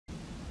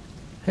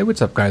Hey,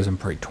 what's up, guys? I'm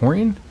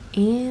Praetorian.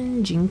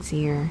 And Jynx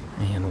here.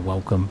 And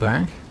welcome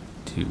back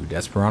to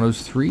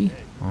Desperados 3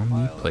 on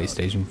the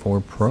PlayStation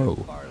 4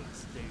 Pro.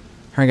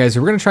 Alright, guys,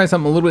 so we're going to try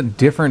something a little bit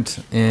different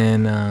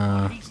in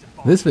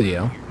this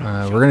video.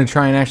 We're going to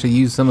try and actually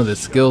use some of the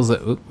skills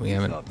that we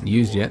haven't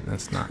used yet.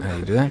 That's not how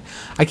you do that.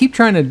 I keep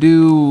trying to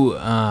do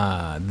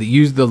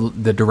use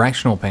the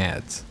directional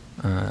pads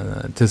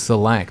to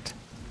select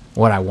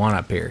what I want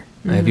up here.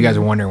 And if you guys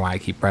are wondering why I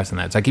keep pressing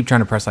that, so I keep trying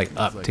to press like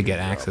up to get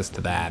access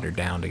to that, or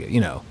down to get, you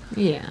know.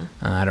 Yeah.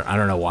 I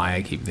don't know why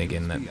I keep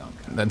thinking that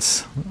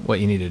that's what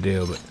you need to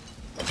do, but.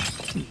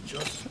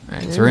 All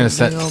right, so we're gonna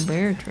set. Big old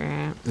bear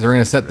trap. So we're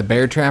gonna set the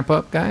bear trap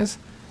up, guys,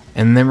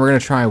 and then we're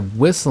gonna try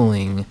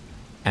whistling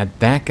at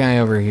that guy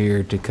over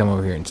here to come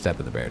over here and step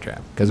in the bear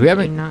trap, because we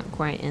haven't. You're not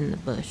quite in the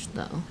bush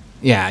though.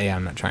 Yeah,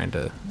 I'm not trying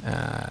to.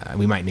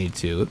 We might need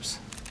to. Oops.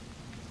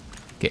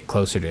 Get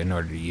closer to in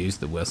order to use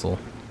the whistle.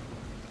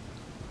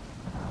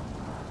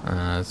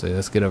 So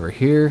let's get over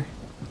here.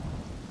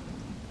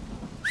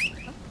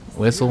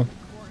 Whistle.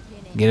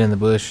 Get in the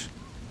bush.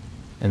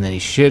 And then he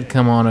should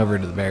come on over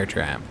to the bear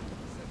trap.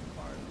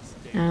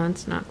 No,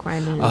 it's not quite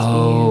in his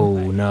Oh,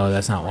 view. no,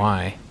 that's not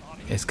why.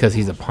 It's because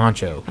he's a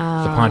poncho. The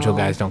poncho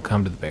guys don't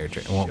come to the bear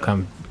trap. Won't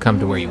come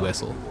to where you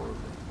whistle.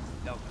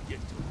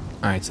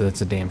 Alright, so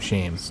that's a damn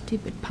shame.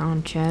 Stupid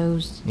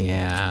ponchos.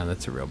 Yeah,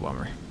 that's a real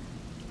bummer.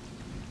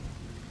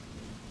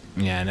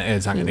 Yeah, and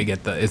it's not gonna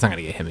get it's not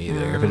gonna get him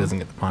either. If it doesn't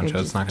get the poncho,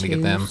 it's not gonna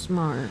get them.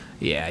 Smart.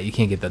 Yeah, you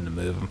can't get them to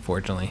move,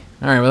 unfortunately.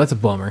 All right, well that's a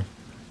bummer.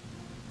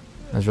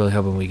 I was really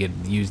hoping we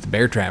could use the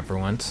bear trap for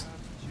once.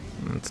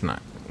 It's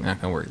not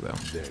gonna work though.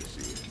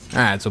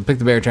 All right, so pick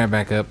the bear trap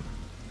back up.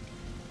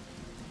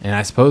 And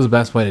I suppose the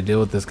best way to deal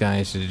with this guy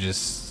is to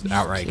just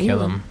outright kill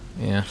him.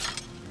 Yeah.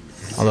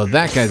 Although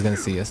that guy's gonna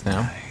see us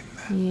now.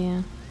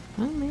 Yeah.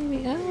 Oh,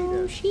 maybe.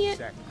 Oh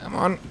shit. Come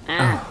on.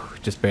 Ah. Oh,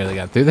 just barely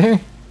got through there.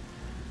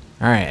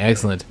 Alright,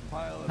 excellent.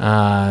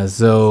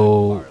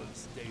 So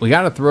we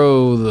gotta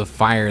throw the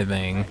fire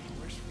thing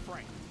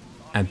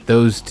at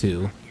those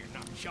two.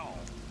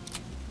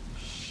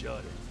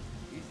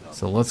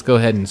 So let's go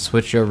ahead and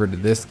switch over to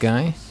this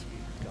guy.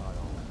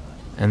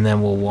 And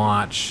then we'll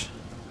watch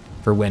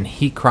for when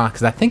he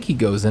crosses. I think he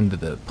goes into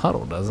the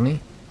puddle, doesn't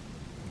he?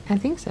 I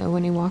think so,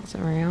 when he walks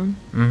around.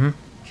 Mm-hmm.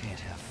 Can't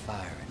have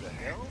fire in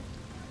here.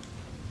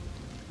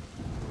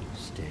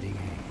 Steady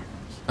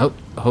hands. Oh,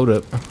 hold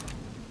up.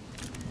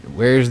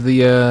 Where's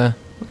the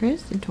Where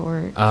is the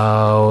torch?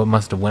 Oh, it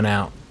must have went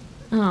out.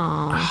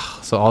 Oh,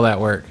 So all that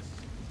work.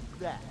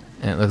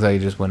 And it looks like it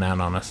just went out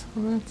on us.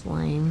 well, that's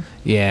lame.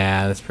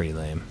 Yeah, that's pretty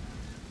lame.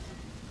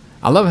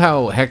 I love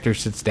how Hector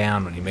sits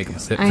down when you make him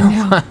sit for I a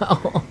know.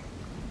 while.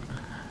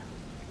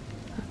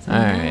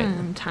 Alright.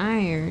 I'm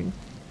tired.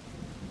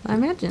 I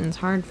imagine it's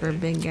hard for a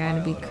big guy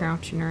to be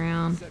crouching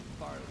around.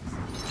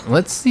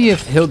 Let's see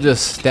if he'll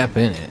just step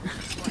in it.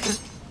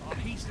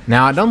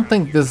 Now, I don't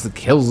think this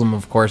kills him,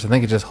 of course. I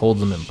think it just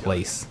holds him in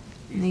place.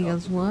 And he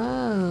goes, whoa.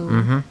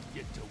 Mm-hmm.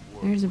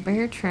 There's a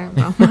bear trap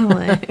on my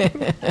leg.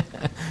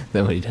 That's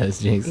what he does,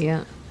 Jinx.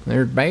 Yeah.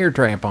 There's a bear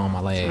trap on my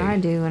leg. That's what I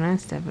do when I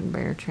step in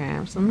bear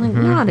traps. I'm like,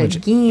 Mhm, not which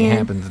again.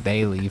 happens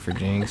daily for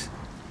Jinx.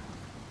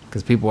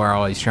 Because people are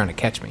always trying to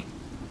catch me.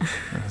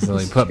 So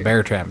they put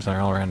bear traps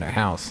all around their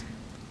house.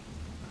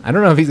 I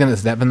don't know if he's going to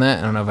step in that.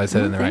 I don't know if I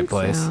said it in the right think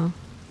place. so.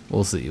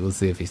 We'll see. We'll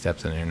see if he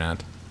steps in it or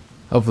not.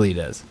 Hopefully he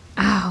does.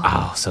 Ow.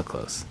 Oh, so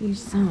close. You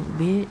son of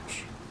a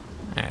bitch.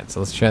 Alright, so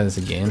let's try this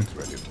again.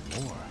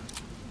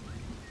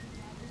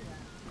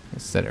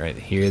 Let's set it right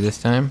here this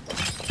time.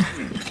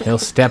 He'll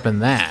step in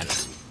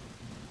that.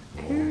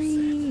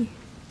 Hurry.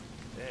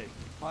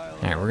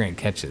 Alright, we're going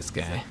to catch this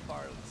guy.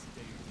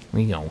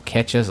 We going to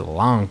catch us a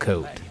long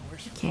coat.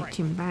 Catch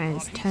him by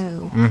his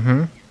toe.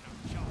 Mm-hmm.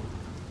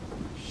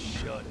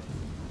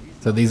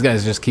 So these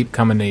guys just keep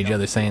coming to each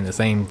other saying the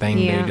same thing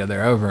to Yeah. each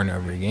other over and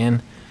over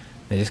again.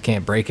 They just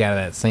can't break out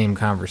of that same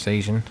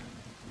conversation.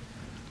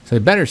 So he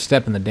better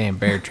step in the damn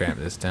bear trap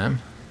this time.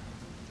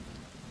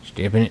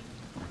 Step in it.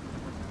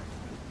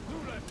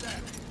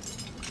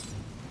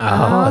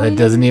 Oh, that you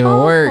doesn't didn't even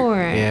fall work.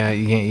 for it. Yeah,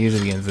 you can't use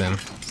it against them.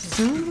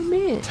 Son of a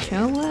bitch.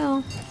 Oh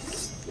well.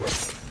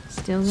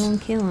 Still gonna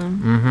kill him.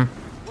 Mm-hmm.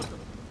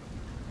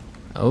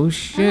 Oh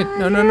shit. Ah,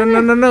 No, no, no,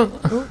 no, no, no.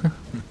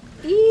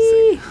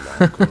 Eee.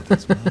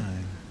 That's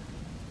mine.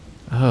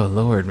 Oh,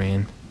 Lord,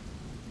 man.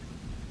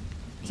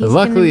 So He's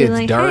luckily gonna be it's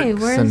like, dark, hey,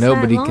 so where's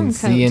nobody that can long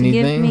see coat to anything.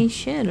 give me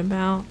shit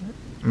about me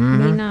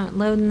Mm-hmm. not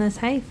loading this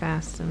hay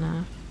fast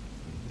enough.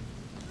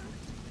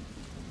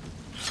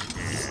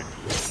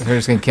 We're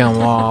just gonna kill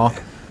them all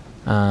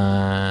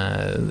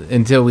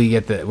until we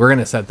get the. We're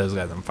gonna set those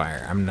guys on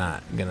fire. I'm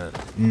not gonna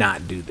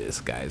not do this,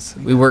 guys.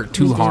 We worked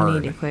too We do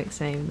hard. need a quick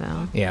save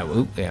though.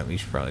 Yeah, yeah. We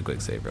should probably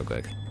quick save real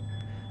quick.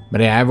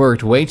 But yeah, I've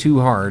worked way too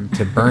hard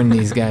to burn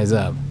these guys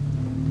up,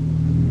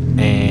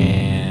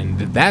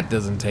 and if that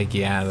doesn't take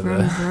you out of Vroom,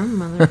 the vroom,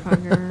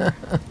 motherfucker.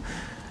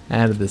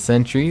 out of the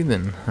century,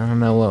 then I don't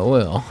know what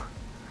will.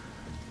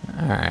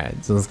 All right,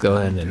 so let's go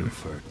ahead and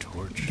For a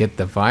torch. get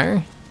the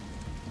fire.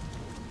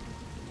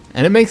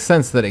 And it makes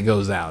sense that it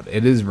goes out.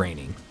 It is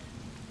raining.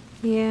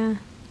 Yeah.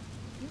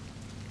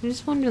 I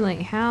just wonder,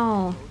 like,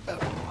 how Oh, I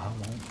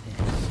want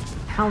this.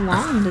 how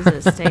long does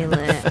it stay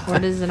lit? Or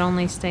does it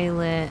only stay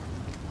lit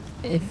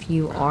if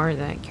you are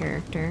that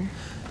character?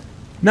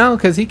 No,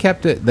 because he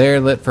kept it there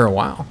lit for a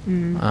while.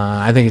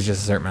 I think it's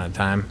just a certain amount of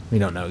time. We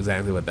don't know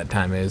exactly what that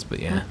time is, but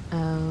yeah.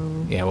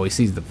 Oh. Yeah, well, he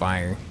sees the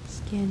fire.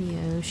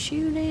 Skedio,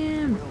 shoot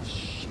him.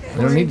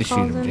 We don't need to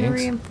Calls shoot him, in the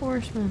Jinx.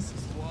 reinforcements.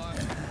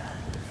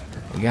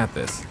 We got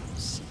this.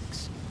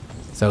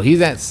 So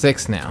he's at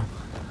 6 now.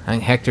 I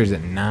think Hector's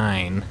at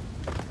 9.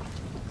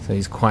 So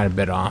he's quite a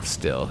bit off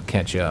still.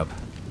 Catch up.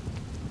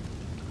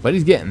 But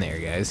he's getting there,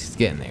 guys. He's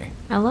getting there.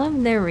 I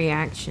love their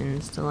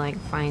reactions to, like,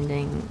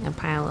 finding a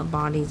pile of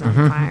bodies on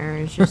fire.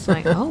 It's just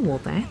like, oh, well,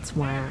 that's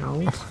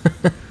wild.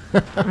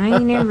 I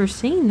ain't never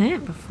seen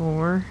that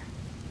before.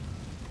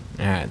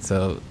 Alright,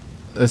 so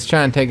let's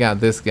try and take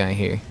out this guy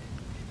here.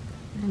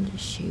 I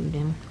just shoot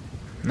him.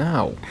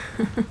 No.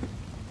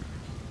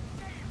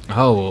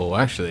 Oh,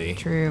 actually.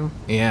 True.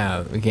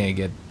 Yeah, we can't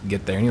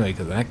get there anyway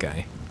because of that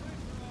guy.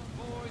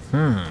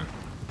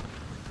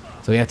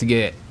 So we have to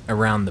get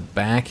around the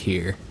back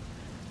here.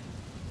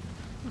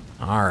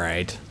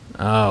 Alright.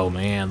 Oh,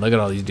 man. Look at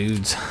all these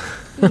dudes.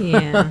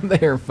 Yeah.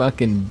 They're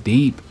fucking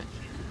deep.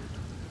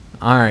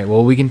 Alright,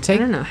 well, we can I take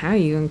don't know how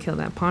you can kill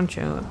that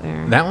poncho up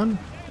there. that one.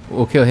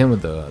 We'll kill him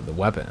with the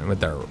weapon,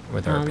 with our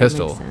that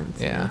pistol. makes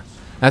sense, Yeah. yeah.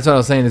 That's what I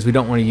was saying is we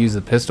don't want to use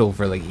the pistol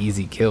for, like,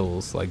 easy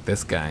kills like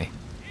this guy.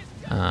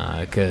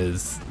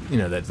 Because, you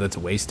know, that's a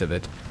waste of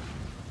it.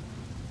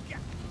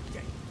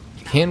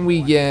 Can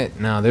we get...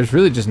 No, there's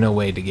really just no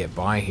way to get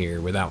by here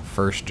without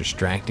first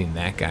distracting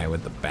that guy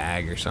with the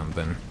bag or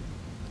something.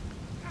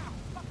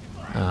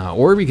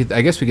 Or we could...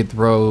 I guess we could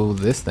throw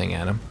this thing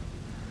at him.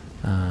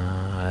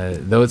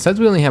 Though it says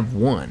we only have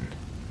 1.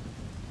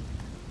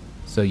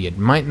 So you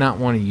might not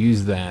want to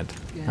use that.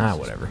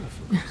 Whatever.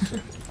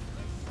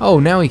 Oh,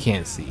 now he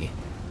can't see.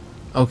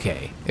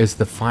 Okay. It's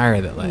the fire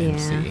that let him Yeah.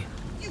 see.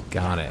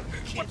 Got it.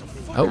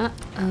 Oh.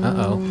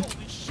 Uh-oh. Oh.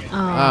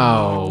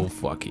 Oh,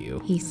 fuck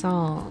you. He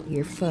saw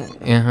your foot.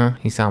 Uh-huh.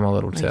 He saw my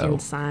little Like toe. in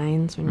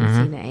signs when you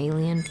see the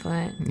alien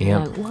foot. You're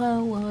Yep. like,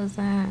 whoa, what was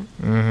that?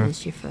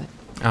 It's your foot.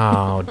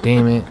 Oh,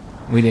 damn it.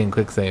 We didn't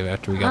quick save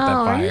after we got that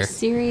Oh, are you fire.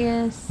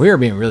 serious? We are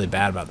being really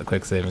bad about the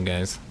quick saving,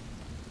 guys.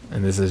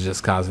 And this is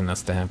just causing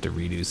us to have to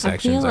redo I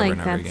sections feel over like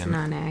and over that's again.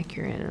 not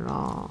accurate at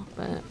all,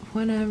 but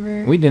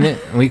whatever. We didn't.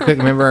 We quick.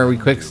 Remember,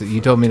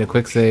 you told me to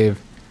quick save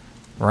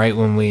right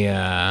when we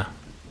right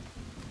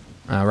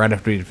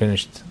after we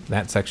finished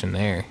that section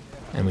there,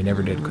 and we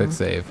never did quick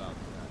save.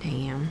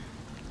 Damn.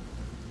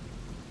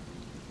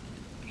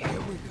 Here we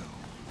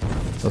go.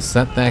 So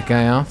set that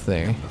guy off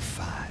there, Number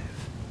 5.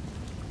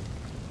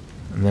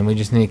 and then we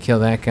just need to kill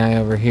that guy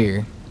over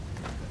here.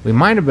 We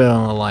might have been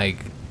able to like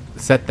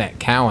set that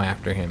cow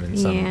after him in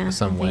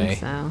some I way. think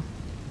so.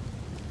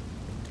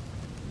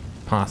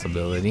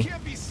 Possibility.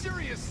 Can't be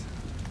serious.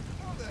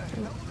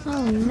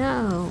 Oh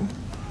no.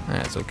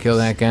 Alright, so kill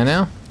that guy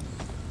now.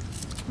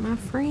 My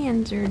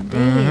friends are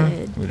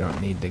dead. We don't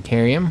need to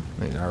carry him.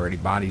 There's already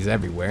bodies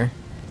everywhere.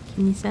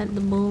 Can you set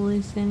the bull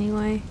loose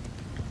anyway?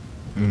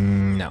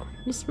 No.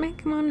 Just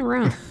smack him on the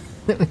rump.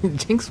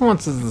 Jinx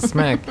wants us to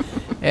smack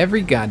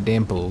every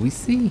goddamn bull we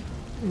see.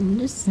 And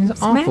just He's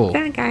smack awful.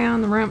 that guy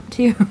on the rump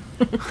too.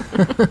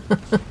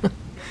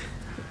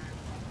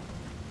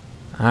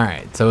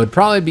 Alright, so it'd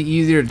probably be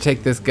easier to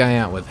take this guy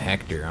out with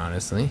Hector,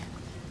 honestly.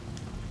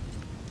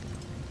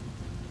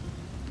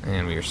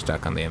 And we are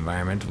stuck on the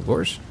environment, of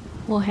course.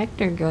 Well,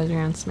 Hector goes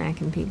around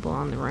smacking people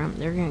on the rump.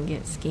 They're gonna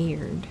get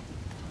scared.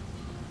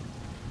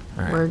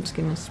 Alright. Word's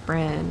gonna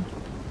spread.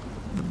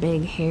 The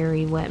big,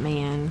 hairy, wet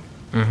man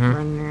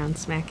running around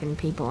smacking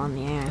people on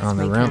the ass, On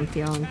the making rump. them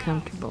feel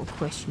uncomfortable,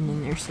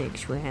 questioning their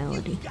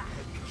sexuality.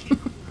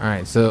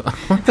 Alright, so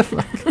what the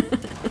fuck?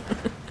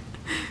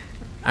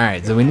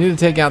 Alright, so we need to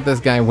take out this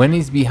guy when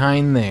he's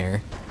behind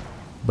there,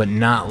 but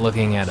not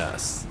looking at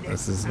us.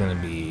 This is gonna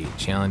be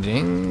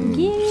challenging.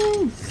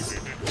 Yeah.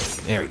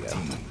 There we go.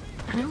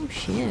 Oh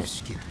shit.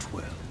 Skip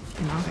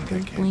 12. Knocked I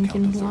his can't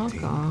blinking count to block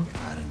 13.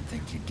 off. I didn't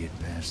think you'd get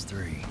past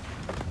 3.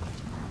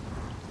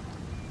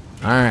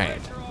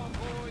 Alright.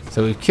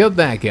 So we've killed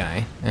that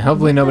guy, and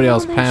hopefully nobody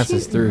else they're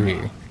passes shooting through at?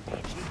 here.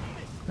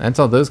 That's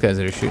all those guys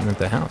that are shooting at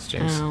the house,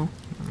 James. Oh.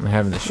 They're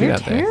having the They're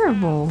shootout there.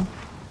 terrible.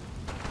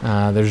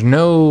 There's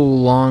no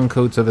long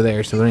coats over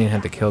there, so we don't even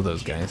have to kill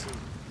those guys.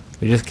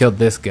 We just killed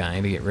this guy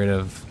to get rid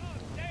of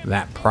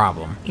that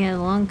problem. Yeah,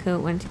 the long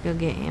coat went to go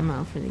get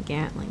ammo for the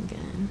Gatling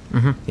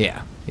gun.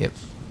 Yeah. Yep.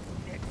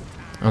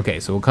 Okay,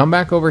 so we'll come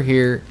back over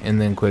here and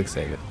then quick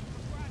save it.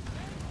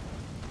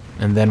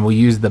 And then we'll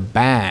use the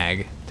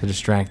bag to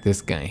distract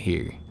this guy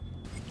here.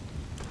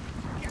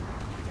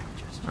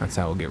 That's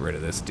how we'll get rid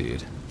of this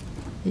dude.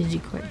 Did you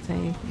quick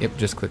save? Yep,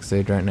 just quick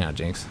saved right now,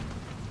 Jinx.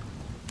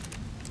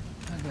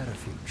 I got a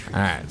few tricks.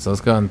 Alright, so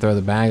let's go ahead and throw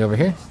the bag over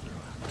here.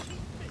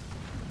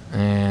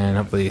 And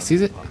hopefully he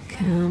sees it.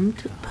 Come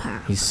to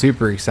pop. He's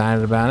super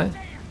excited about it.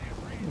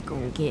 Go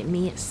get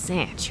me a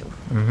satchel.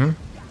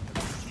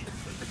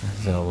 So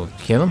So we'll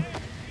kill him.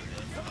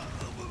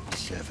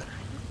 7.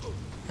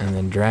 And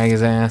then drag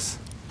his ass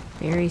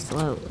Very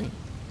slowly.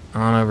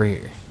 on over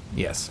here.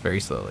 Yes, very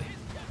slowly.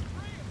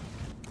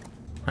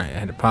 Alright, I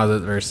had to pause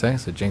it for a sec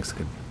so Jynx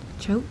could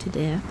Choked to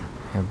death.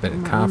 have a bit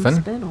of from my own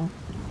coughing. spittle.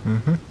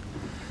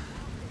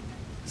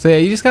 So yeah,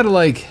 you just gotta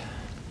like,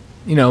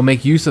 you know,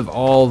 make use of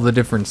all the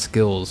different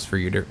skills for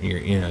your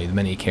you know, the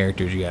many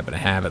characters you happen to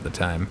have at the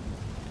time.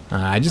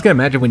 I just gotta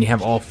imagine when you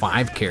have all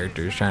 5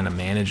 characters trying to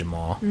manage them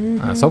all.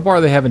 So far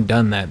they haven't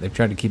done that. They've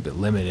tried to keep it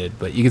limited,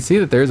 but you can see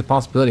that there is a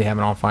possibility of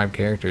having all 5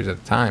 characters at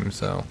a time.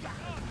 So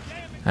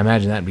I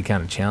imagine that'd be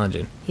kind of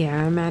challenging.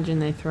 Yeah, I imagine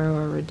they throw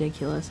a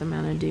ridiculous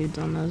amount of dudes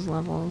on those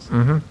levels.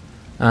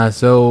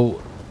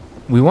 So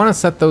we want to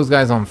set those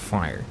guys on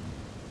fire.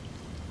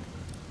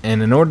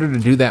 And in order to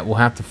do that, we'll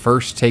have to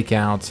first take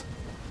out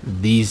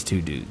these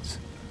 2 dudes.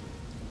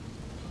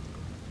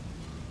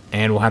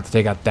 And we'll have to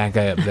take out that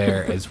guy up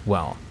there as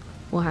well.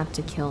 We'll have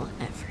to kill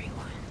everyone.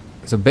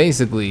 So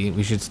basically,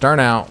 we should start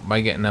out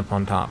by getting up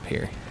on top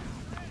here.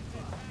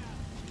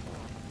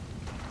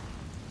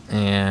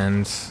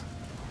 And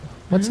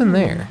what's in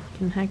there?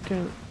 Can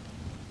Hector...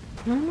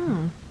 I don't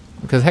know.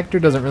 Because Hector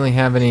doesn't really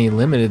have any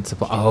limited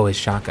supply. Oh, his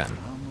shotgun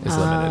is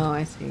limited. Oh,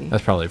 I see.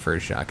 That's probably for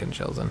his shotgun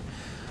shells in.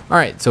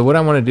 Alright, so what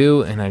I want to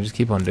do, and I just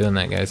keep on doing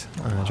that, guys.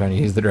 Trying to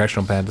use the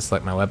directional pad to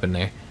select my weapon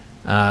there.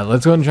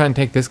 Let's go ahead and try and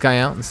take this guy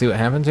out and see what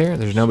happens here.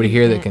 There's nobody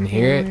here that can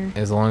hear it,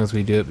 as long as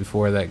we do it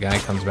before that guy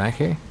comes back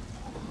here.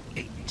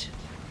 8.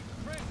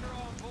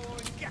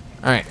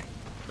 Alright,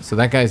 so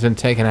that guy's been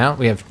taken out.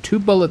 We have 2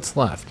 bullets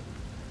left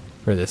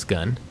for this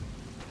gun.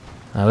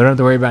 We don't have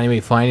to worry about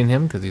anybody finding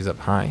him, because he's up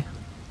high.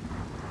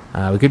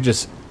 We could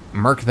just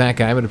murk that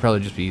guy, but it'd probably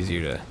just be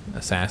easier to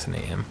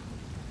assassinate him.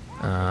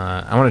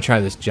 I want to try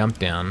this jump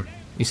down.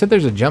 You said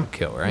there's a jump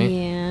kill, right?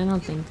 Yeah, I don't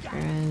think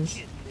there is.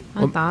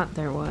 I thought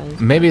there was.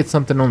 Maybe it's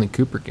something only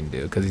Cooper can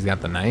do, because he's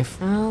got the knife.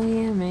 Oh,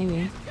 yeah,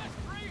 maybe.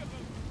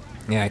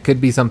 Yeah, it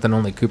could be something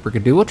only Cooper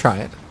could do. We'll try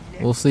it.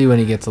 We'll see when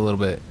he gets a little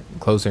bit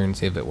closer and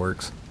see if it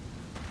works.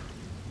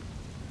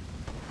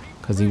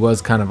 Because he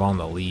was kind of on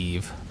the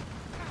leave.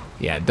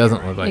 Yeah, it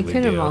doesn't look like It we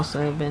could do. have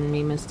also been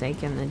me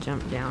mistaken the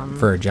jump down.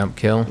 For a jump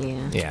kill?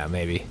 Yeah. Yeah,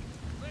 maybe.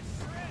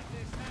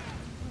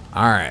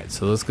 Alright,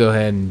 so let's go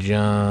ahead and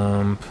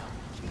jump.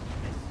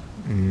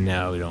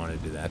 No, we don't want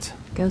to do that.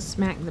 Go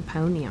smack the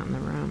pony on the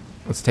rump.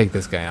 Let's take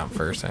this guy out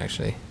first,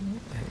 actually.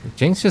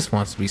 Jynx just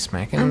wants to be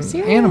smacking I'm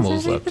serious.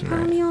 animals I think left the and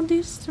pony right. will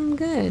do some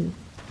good.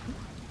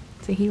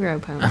 It's a hero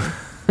pony.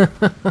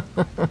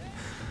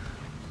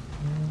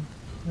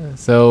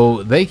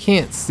 So they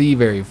can't see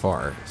very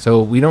far.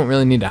 So we don't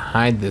really need to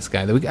hide this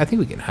guy. I think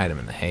we can hide him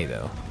in the hay,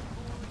 though.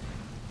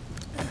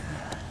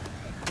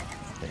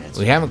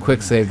 We haven't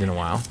quick saved in a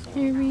while.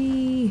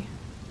 Hurry.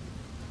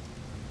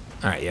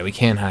 Alright, yeah, we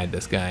can hide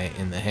this guy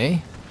in the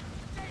hay.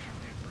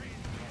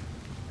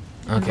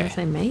 I was gonna Okay.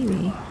 say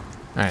maybe.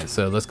 Alright,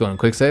 so let's go and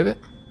quick save it.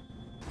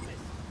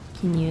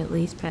 Can you at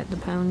least pet the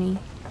pony?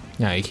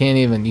 No, you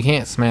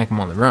can't smack him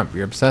on the rump.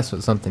 You're obsessed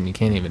with something you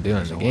can't even do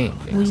in the game.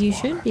 Well, you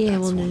should be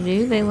able to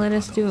do. They let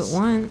us do it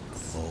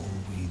once.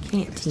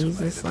 Can't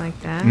tease us like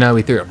that. No,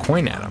 we threw a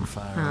coin at him.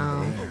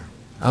 Oh.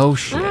 Oh,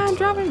 shit. Ah,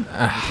 drop him.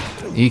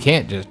 You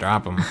can't just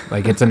drop him.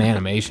 Like, it's an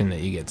animation that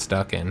you get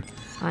stuck in.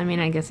 I mean,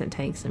 I guess it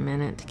takes a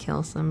minute to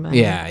kill somebody.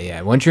 Yeah,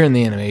 yeah. Once you're in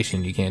the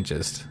animation, you can't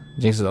just...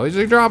 Jinx is always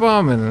like, drop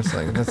him! And it's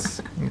like,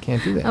 you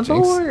can't do that, Jinx.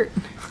 Abort.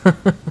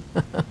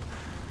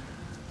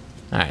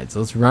 Alright, so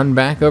let's run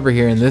back over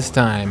here, and this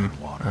time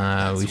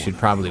we should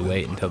probably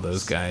wait until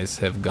those guys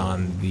have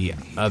gone the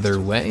other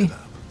way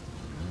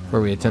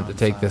before we attempt to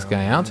take this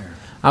guy out.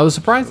 I was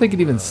surprised they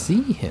could even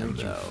see him,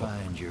 though.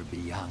 Find your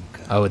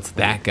Bianca. Oh, it's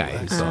that guy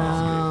who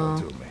saw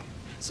him. Oh,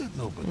 Said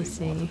nobody I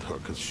see. wanted her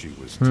 'cause she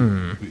was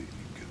too big.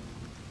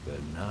 But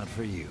not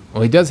for you.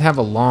 Well, he does have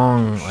a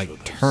long,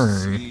 like,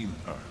 turn. Seen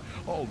her.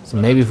 All So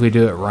maybe if we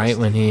do it right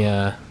when he,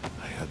 I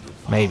had to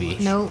maybe.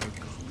 nope.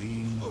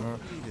 clean her,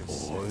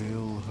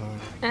 oil her.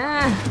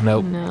 Ah.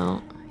 Nope.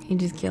 No. He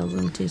just kills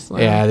them too slow.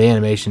 Yeah, the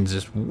animation's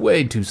just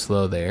way too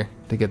slow there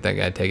to get that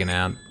guy taken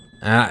out.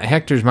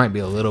 Hector's might be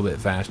a little bit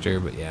faster,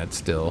 but yeah, it's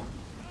still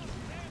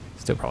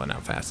probably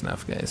not fast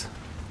enough, guys.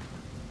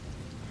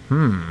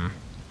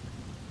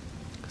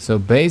 So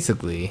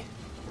basically,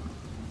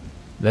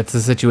 that's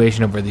the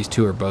situation of where these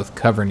two are both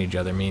covering each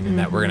other, meaning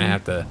that we're gonna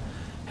have to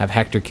have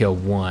Hector kill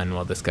one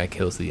while this guy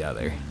kills the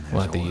other.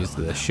 We'll have to use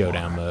the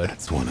showdown mode.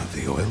 That's one of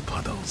the oil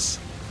puddles.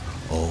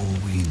 All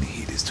we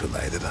need is to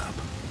light it up.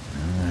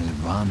 There's a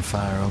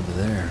bonfire over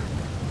there.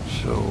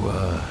 So,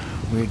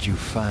 where'd you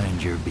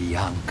find your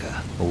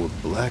Bianca? Oh, a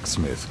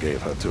blacksmith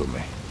gave her to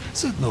me.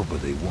 Said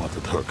nobody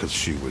wanted her 'cause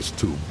she was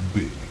too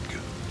big.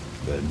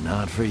 But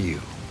not for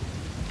you.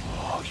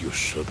 Oh, you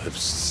should have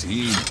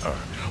seen her.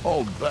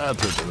 All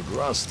battered and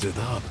rusted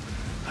up.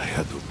 I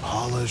had to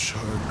polish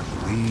her,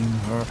 clean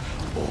her,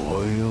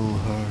 oil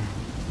her.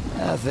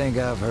 I think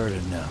I've heard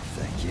enough,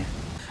 thank you.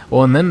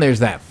 Well, and then there's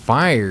that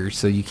fire,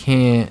 so you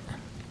can't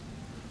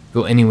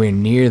go anywhere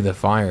near the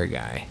fire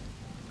guy.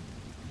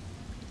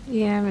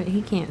 Yeah, but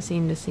he can't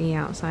seem to see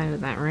outside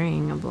of that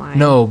ring of light.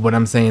 No, but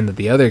I'm saying that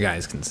the other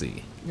guys can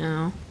see.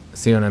 No.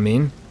 See what I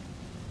mean?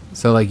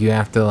 So, like, you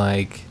have to,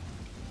 like,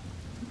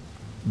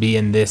 be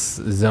in this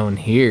zone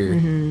here.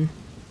 Mm-hmm.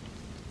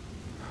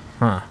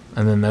 Huh.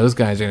 And then those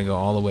guys are going to go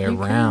all the way You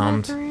come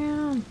around. back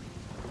around.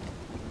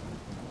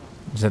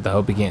 Just have to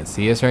hope he can't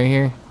see us right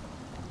here.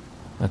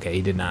 Okay,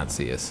 he did not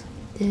see us.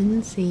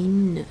 Didn't see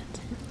nothing.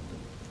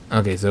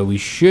 Okay, so we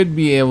should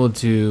be able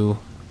to,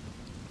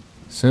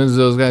 as soon as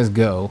those guys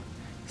go,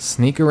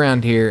 sneak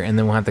around here, and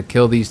then we'll have to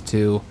kill these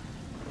two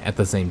at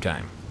the same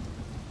time.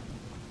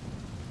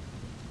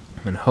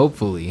 And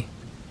hopefully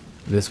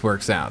this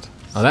works out.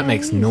 Oh, that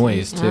makes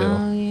noise too.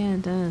 Oh, yeah,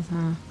 it does,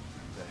 huh?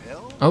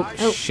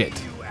 Oh,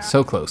 shit.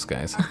 So close,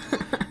 guys.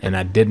 And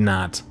I did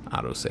not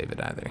auto-save it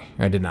either.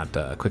 Or I did not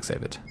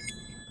quick-save it.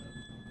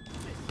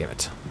 Damn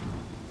it.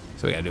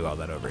 So we gotta do all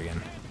that over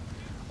again.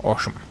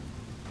 Awesome.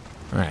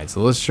 Alright,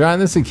 so let's try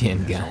this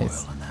again,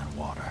 guys. Oil in that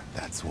water.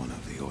 That's one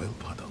of the oil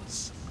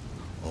puddles.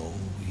 All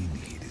we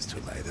need is to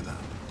light it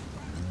up.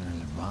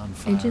 There's a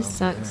bonfire It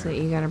just over sucks there. that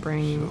you gotta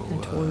bring So,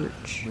 a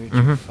torch. where'd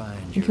you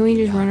find your Can we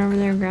just run Bianca? over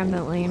there, grab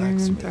that lantern,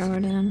 and throw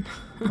it in?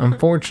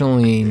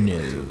 Unfortunately,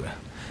 no.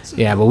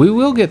 Yeah, but we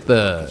will get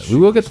the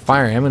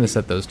fire. I'm gonna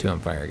set those two on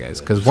fire, guys,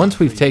 because once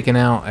we've taken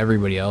out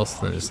everybody else,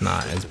 then it's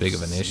not as big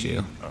of an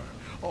issue.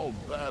 All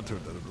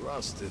battered and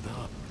rusted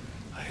up.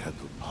 I had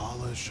to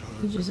polish her.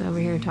 He's just over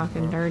here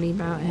talking dirty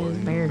about his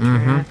bear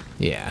Mm-hmm. trap.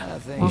 Yeah,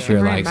 he Walking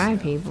sure right likes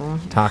by people.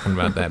 talking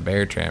about that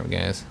bear trap,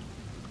 guys.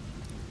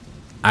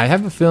 I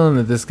have a feeling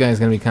that this guy's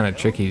gonna be kind of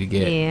tricky to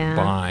get Yeah.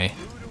 by.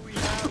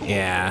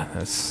 Yeah,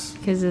 that's.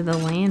 Because of the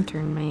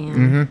lantern man.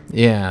 Mm-hmm.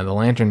 Yeah, the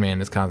lantern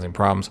man is causing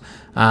problems.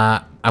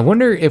 I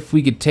wonder if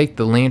we could take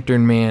the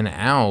lantern man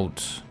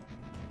out.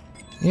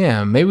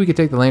 Yeah, maybe we could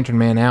take the lantern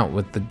man out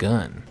with the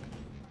gun.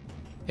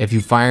 If you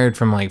fired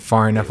from like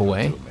far enough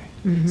away.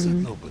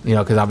 Mm-hmm. You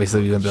know, because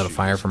obviously we wouldn't be able to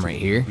fire from right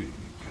here.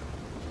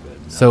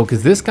 So,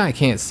 because this guy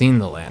can't see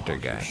the lantern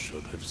guy.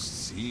 Should have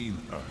seen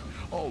her.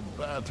 All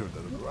battered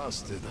and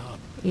rusted up.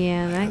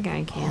 Yeah, that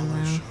guy can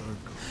Polish though. her,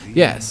 clean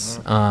Yes,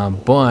 her,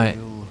 but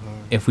oil her.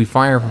 if we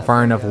fire from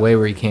far enough away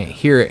where he can't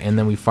hear it, and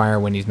then we fire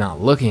when he's not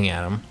looking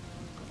at him,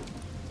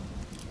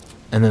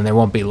 and then there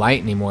won't be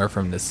light anymore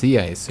for him to see,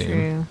 I assume.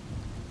 True.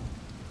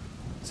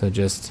 So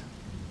just,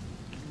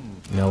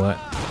 you know what?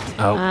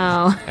 Oh,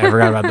 Oh. I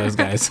forgot about those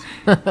guys.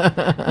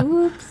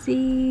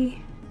 Whoopsie.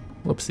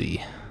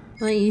 Whoopsie.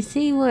 Well, you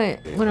see what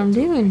I'm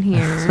doing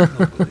here.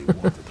 Nobody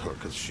wanted her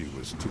because she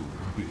was too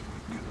big.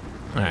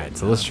 All right,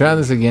 so let's try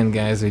this again,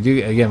 guys. We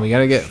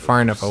gotta get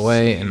far enough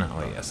away, and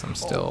oh yes, I'm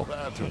still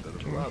Battered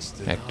and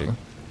rusted Hector. up.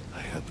 I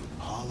had to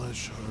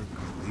polish her,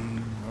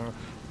 clean her,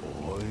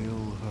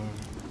 oil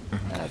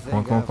her.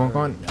 Come on, come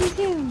on.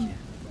 Pew-pew.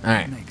 All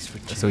right, Thanks for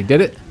so we did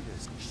it.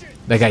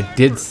 That guy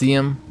did see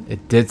him.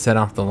 It did set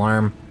off the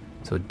alarm,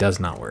 so it does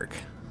not work.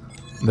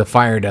 The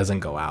fire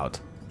doesn't go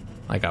out,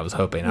 like I was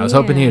hoping. I was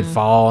hoping he would Yeah.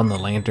 fall and the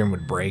lantern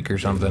would break or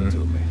something.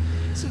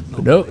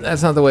 But nope,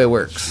 that's not the way it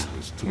works.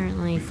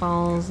 Apparently he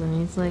falls and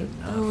he's like,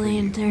 the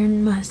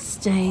lantern must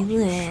stay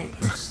lit.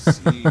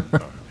 See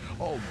her.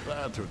 All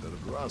battered and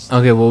rusted.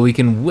 Okay, well we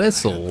can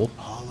whistle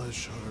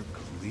Polish her,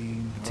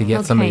 clean her. to get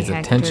Okay, somebody's Hector,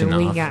 attention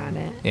we off. got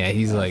it. Yeah,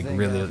 he's like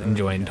really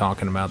enjoying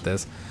talking about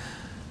this.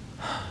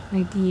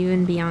 Like, you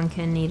and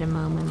Bianca need a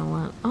moment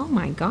alone. Oh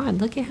my god,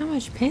 look at how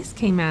much piss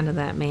came out of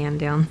that man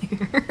down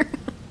there.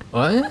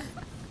 What?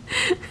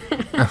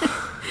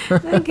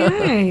 That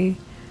guy.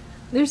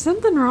 There's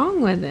something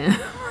wrong with him.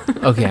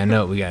 Okay, I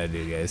know what we gotta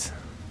do, guys.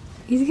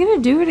 He's gonna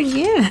do it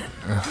again.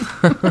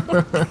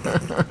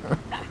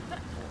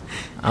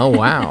 Oh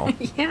wow.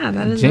 Yeah,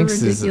 that is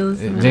Jinx a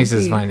ridiculous amount Jinx of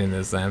is pee. finding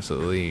this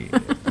absolutely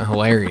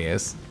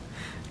hilarious.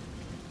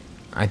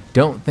 I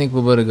don't think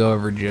we'll be able to go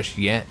over just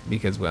yet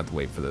because we'll have to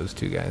wait for those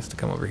two guys to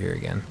come over here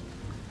again.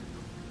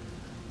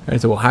 All right,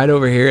 so we'll hide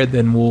over here,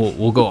 then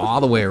we'll go all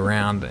the way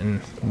around.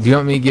 And do you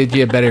want me to give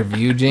you a better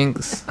view,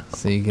 Jinx,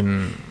 so you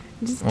can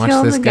Just watch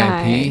kill this the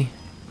guy pee?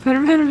 Put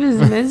him out of his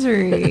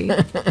misery.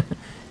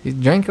 He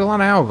drank a lot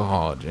of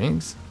alcohol,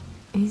 Jinx.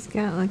 He's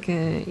got like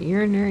a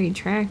urinary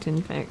tract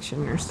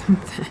infection or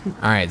something.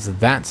 All right, so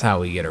that's how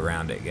we get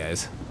around it,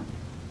 guys.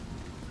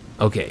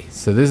 Okay,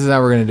 so this is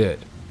how we're gonna do it.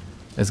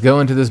 Let's go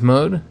into this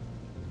mode.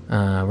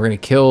 We're gonna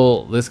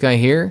kill this guy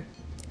here,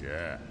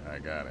 Yeah, I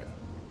got it.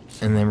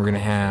 and then we're gonna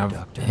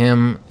have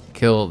him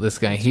kill this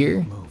guy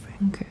here,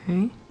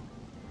 Okay.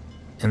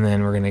 and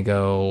then we're gonna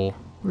go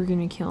We're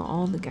gonna kill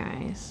all the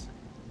guys.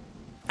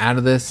 out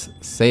of this,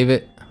 save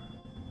it,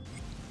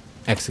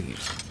 execute.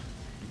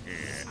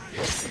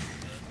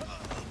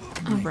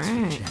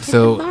 Alright.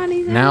 So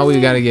now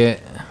we gotta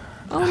get.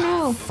 Oh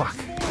no. Fuck.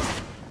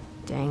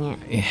 Dang it.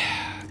 Yeah.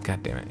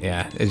 God damn it.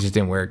 Yeah, it just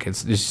didn't work.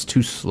 It's just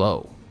too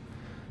slow.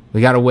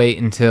 We gotta wait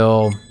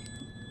until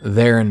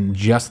they're in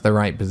just the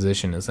right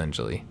position,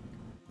 essentially.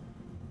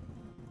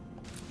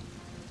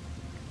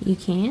 You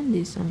can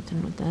do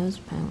something with those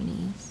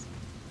ponies.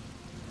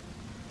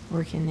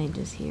 Or can they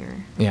just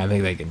hear? Yeah, I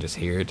think they can just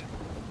hear it.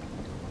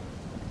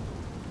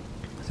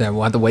 So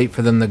we'll have to wait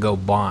for them to go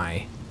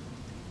by.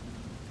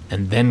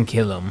 and then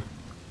kill him.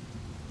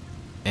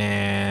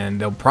 And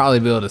they'll probably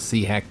be able to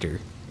see Hector.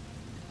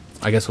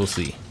 I guess we'll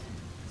see.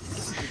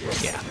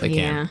 Yeah, they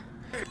can.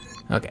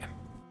 Okay.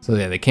 So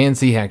yeah, they can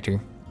see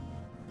Hector.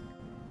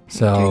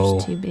 So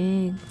Hector's too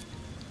big.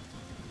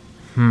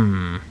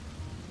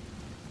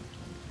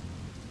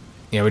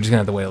 Yeah, we're just gonna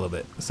have to wait a little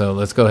bit. So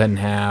let's go ahead and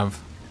have.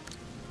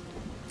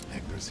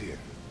 Hector's here.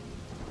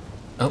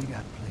 Oh,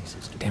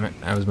 damn it!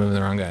 I was moving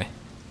the wrong guy.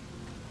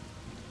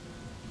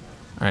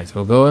 All right, so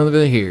we'll go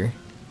over here.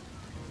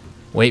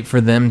 Wait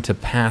for them to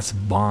pass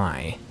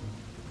by.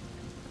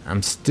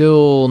 I'm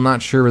still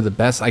not sure where the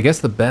best. I guess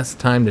the best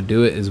time to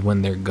do it is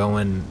when they're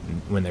going,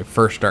 when they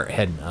first start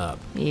heading up.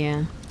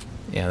 Yeah.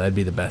 Yeah, that'd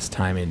be the best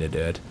timing to do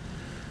it.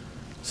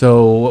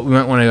 So what we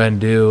might want to go ahead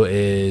and do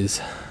is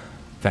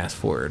fast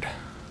forward,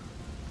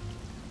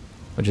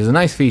 which is a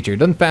nice feature. It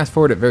doesn't fast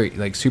forward it very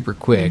like super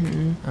quick,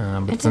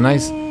 but it's a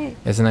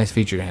nice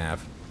feature to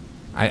have.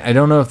 I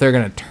don't know if they're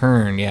gonna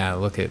turn. Yeah,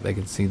 look at, they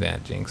can see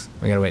that, Jinx.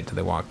 We gotta wait till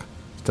they walk,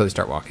 till they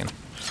start walking.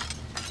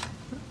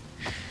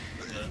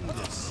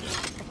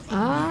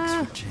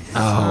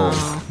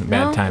 Oh,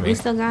 bad no, timing. We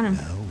still got him.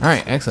 All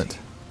right, excellent.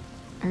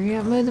 Hurry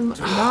up, move the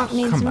dock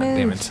needs Come to on, move.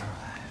 damn it.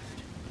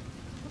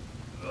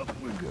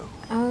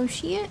 Oh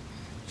shit.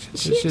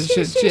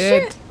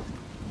 Shit.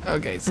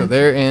 Okay, so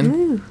they're in.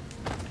 Ooh.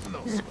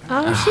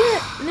 Oh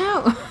shit,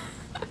 no.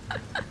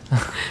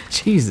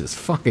 Jesus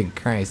fucking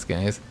Christ,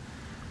 guys.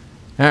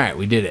 All right,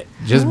 we did it.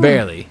 Just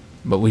barely,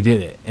 but we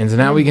did it. And so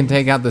now we can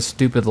take out the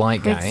stupid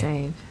light Quick guy.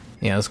 save.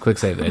 Yeah, let's quick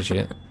save that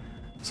shit.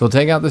 So we'll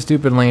take out the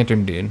stupid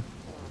lantern dude,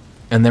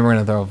 and then we're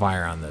gonna throw a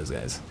fire on those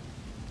guys.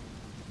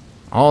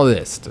 All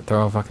this to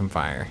throw a fucking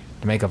fire,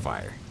 to make a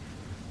fire.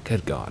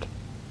 Good God.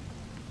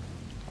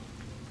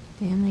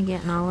 Damn, they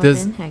getting all up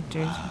Does- in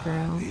Hector's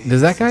grill.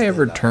 Does that guy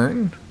ever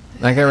turn?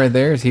 That guy right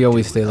there, or does he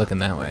always stay looking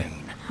that way?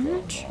 I'm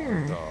not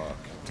sure.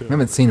 I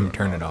haven't seen him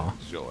turn at all.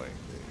 Enjoying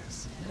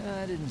this.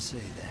 I didn't say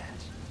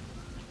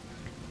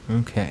that.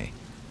 Okay.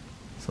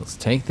 So let's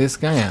take this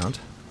guy out.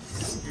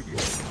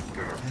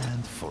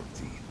 And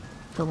 14.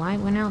 The light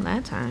went out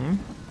that time.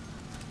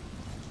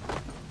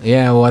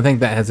 Yeah, well, I think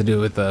that has to do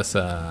with us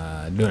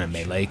doing a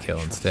melee kill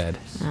instead.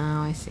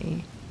 Oh, I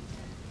see.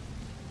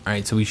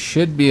 Alright, so we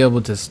should be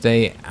able to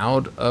stay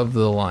out of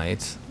the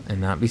light and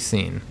not be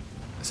seen,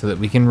 so that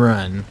we can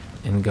run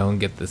and go and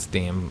get this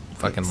damn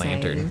fucking Quick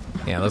lantern.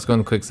 Yeah, let's go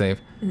and quick save.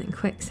 And then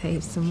quick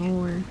save some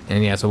more.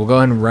 And yeah, so we'll go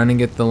ahead and run and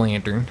get the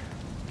lantern,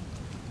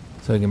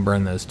 so we can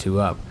burn those two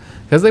up.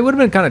 Because they would have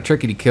been kind of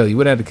tricky to kill. You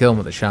would have had to kill them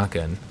with a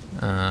shotgun,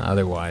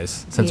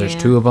 otherwise, since there's Yeah.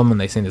 two of them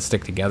and they seem to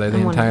stick together the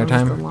And one of entire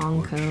them was time. the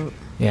long coat.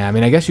 Yeah, I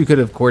mean, I guess you could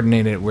have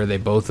coordinated it where they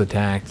both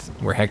attacked,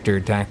 where Hector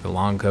attacked the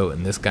long coat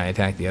and this guy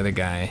attacked the other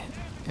guy,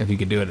 if you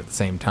could do it at the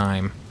same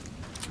time.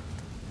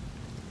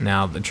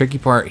 Now, the tricky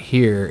part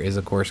here is,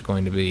 of course,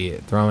 going to be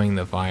throwing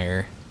the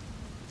fire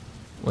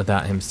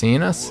without him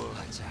seeing us.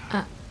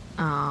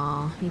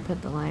 Oh, he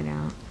put the light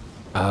out.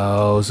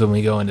 Oh, so when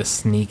we go into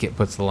sneak, it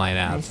puts the light I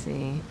out.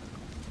 see.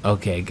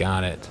 Okay,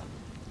 got it.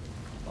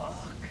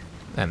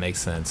 That makes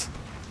sense.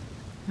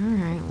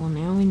 Alright, well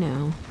now we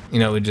know. You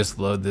know, we just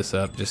load this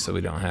up just so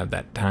we don't have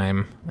that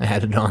time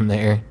added on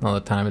there. All the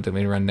time it took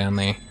me to run down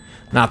there.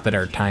 Not that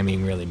our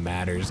timing really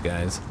matters,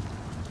 guys.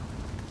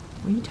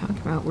 What are you talking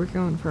about? We're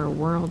going for a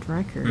world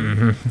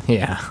record.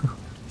 Yeah.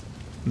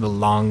 The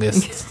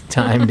longest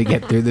time to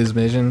get through this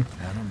mission.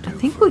 I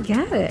think we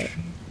got it.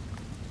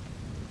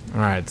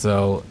 Alright,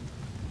 so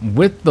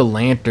with the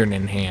lantern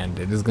in hand,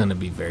 it is going to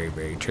be very,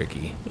 very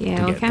tricky Yeah,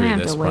 to we'll get kind through of have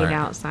this to part. wait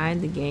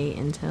outside the gate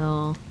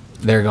until...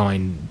 They're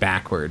going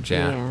backwards,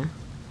 yeah.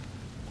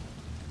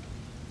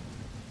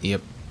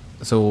 Yep.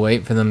 So we'll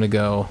wait for them to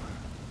go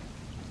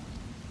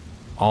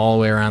all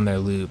the way around their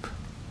loop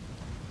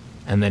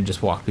and then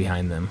just walk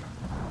behind them.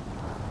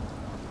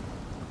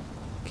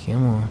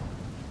 Come on.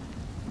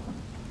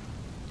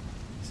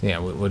 So yeah,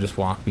 we'll just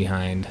walk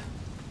behind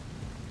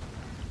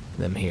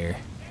them here.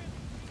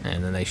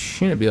 And then they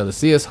shouldn't be able to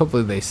see us.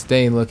 Hopefully they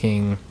stay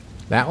looking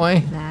that way.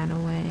 That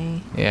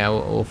away. Yeah,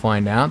 we'll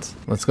find out.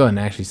 Let's go ahead and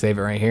actually save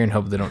it right here and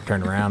hope they don't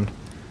turn around.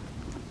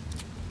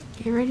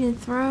 Get ready to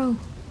throw.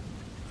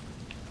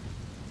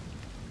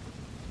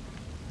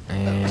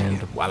 And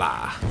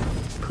voila.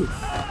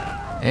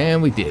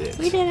 And we did it.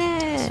 We did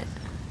it.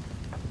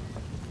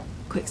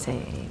 Quick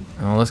save.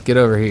 Oh, let's get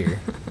over here.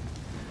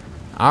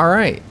 All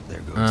right. There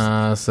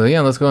goes So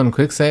yeah, let's go ahead and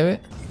quick save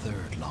it. the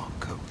third long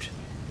coat.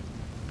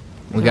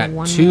 We Got got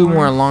one two more?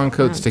 more long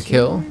coats Not to two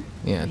kill. more?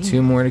 Yeah, Damn.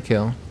 2 more to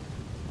kill.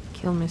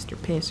 Kill Mr.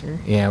 Pisser.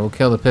 Yeah, we'll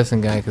kill the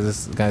pissing guy because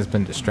this guy's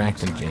been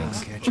distracting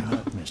Jinx. Catching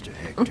up, Mr.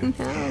 Hector.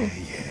 No.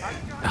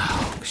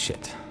 Oh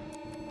shit. At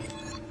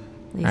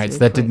All least right, we so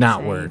that did quick not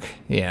saved. work.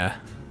 Yeah.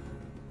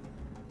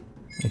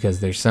 Because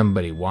there's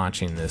somebody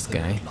watching this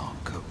guy Third long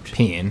coat.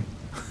 peeing.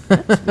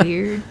 That's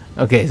weird.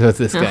 Okay, so it's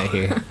this guy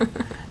here.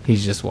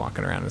 He's just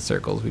walking around in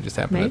circles. We just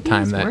happen Maybe to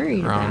time he's that worried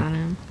about wrong.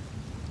 him.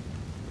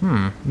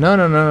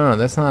 No.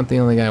 That's not the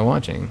only guy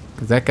watching.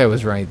 Because that guy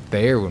was right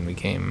there when we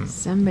came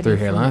Somebody through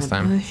here from last the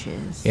time.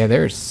 bushes. Yeah,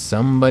 there's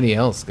somebody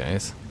else,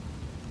 guys.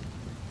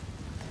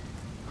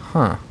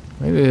 Huh.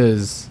 Maybe it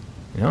was...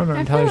 You know, I'm not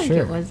I feel entirely like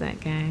sure. it was that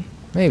guy.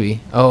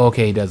 Maybe. Oh,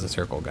 okay, he does a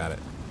circle. Got it.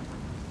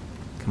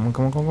 Come on,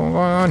 come on, come on, come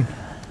on.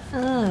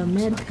 Oh,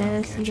 med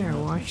pest. You gotta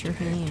wash your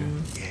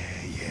hands.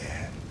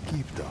 Yeah.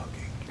 Keep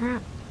talking. Ah,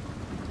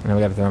 Now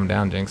we gotta throw him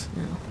down, Jinx.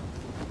 no.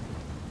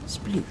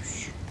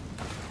 Sploosh.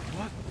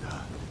 What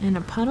the? In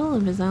a puddle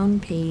of his own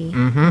pee.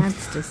 Mhm.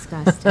 That's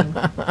disgusting.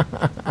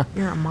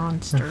 You're a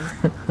monster.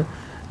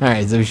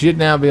 Alright, so we should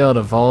now be able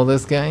to follow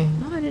this guy.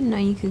 Oh, I didn't know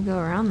you could go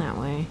around that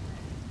way.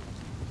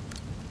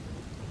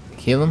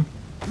 Kill him.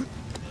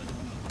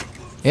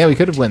 Yeah, we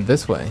could have went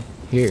this way.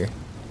 Here.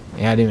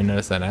 Yeah, I didn't even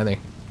notice that either.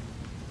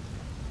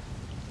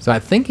 So I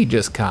think he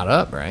just caught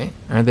up, right?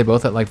 Aren't they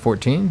both at like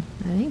 14?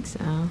 I think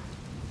so.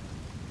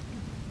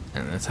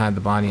 And let's hide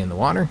the body in the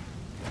water.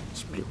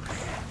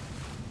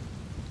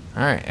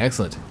 Alright,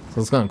 excellent. So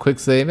let's go and quick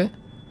save it.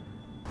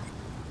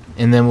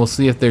 And then we'll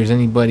see if there's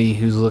anybody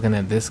who's looking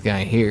at this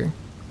guy here.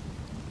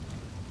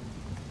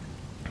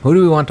 Who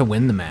do we want to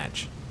win the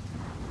match?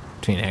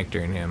 Between Hector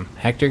and him.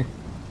 Hector?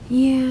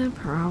 Yeah,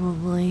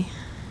 probably.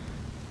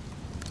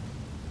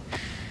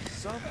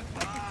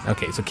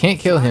 Okay, so can't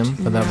kill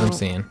him without them No.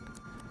 seeing.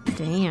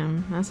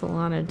 Damn, that's a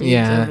lot of dudes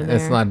Yeah, over there.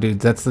 that's a lot of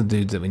dudes. That's the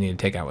dudes that we need to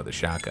take out with a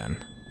shotgun.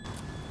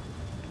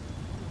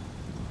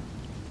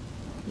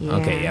 Yeah.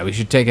 Okay, yeah, we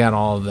should take out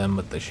all of them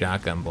with the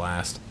shotgun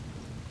blast.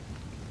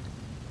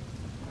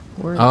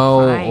 Or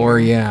Oh,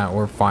 fire.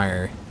 or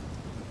fire.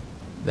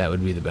 That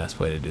would be the best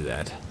way to do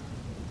that.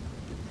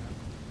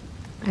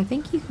 I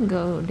think you can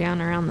go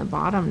down around the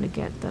bottom to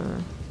get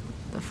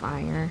the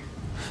fire.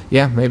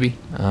 Yeah, maybe.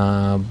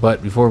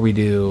 But before we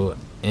do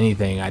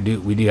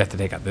anything, we do have to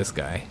take out this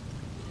guy.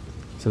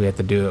 So we have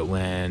to do it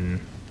when...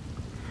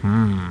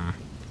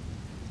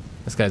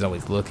 This guy's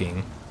always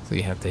looking. So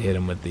you have to hit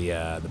him with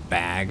the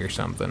bag or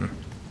something.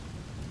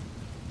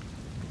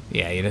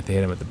 Yeah, you'd have to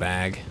hit him with the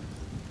bag.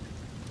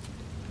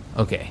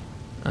 Okay.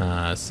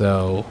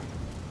 So...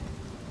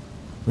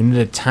 We need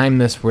to time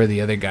this where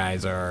the other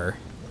guys are.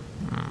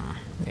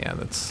 Yeah,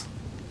 that's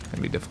going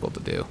to be difficult to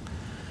do.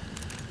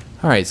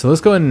 Alright, so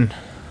let's go ahead and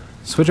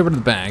switch over to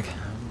the bag.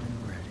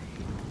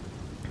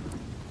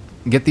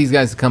 Get these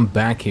guys to come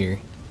back here.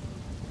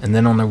 And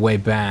then on their way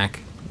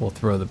back, we'll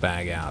throw the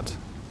bag out.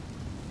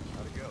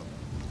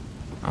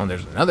 Oh,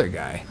 there's another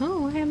guy.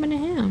 Oh, what happened to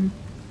him?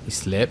 He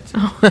slipped.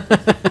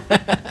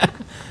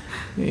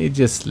 He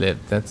just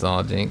slipped, that's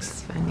all, Jinx.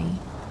 It's funny.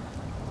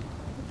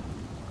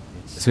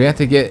 So we have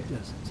to get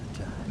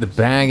the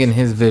bag in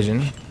his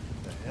vision.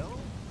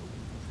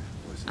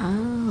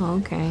 Oh,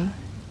 okay.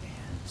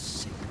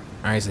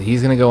 Alright, so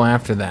he's going to go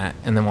after that.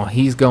 And then while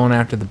he's going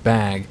after the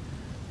bag,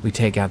 we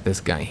take out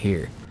this guy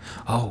here.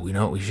 Oh, you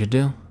know what we should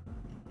do?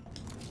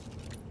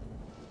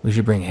 We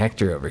should bring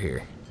Hector over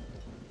here.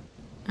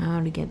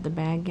 Oh, to get the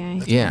bad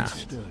guy? Yeah.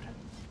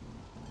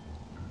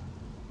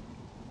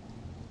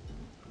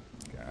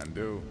 Can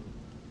do.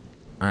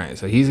 Alright,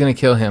 so he's going to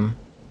kill him.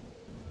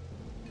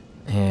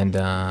 And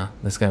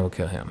this guy will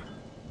kill him.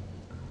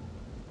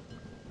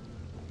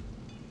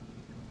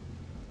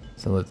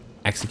 So let's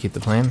execute the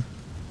plan.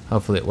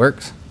 Hopefully it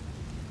works.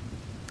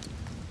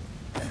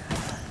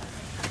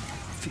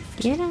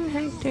 Get him,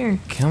 Hector.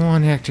 Come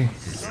on, Hector.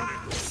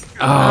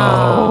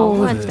 Oh, Oh,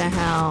 what the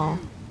hell?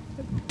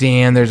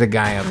 damn, there's a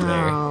guy up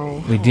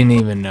Oh. there. We didn't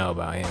even know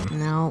about him.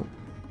 No.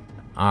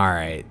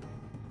 Alright.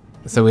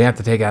 So we have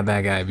to take out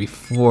that guy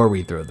before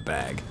we throw the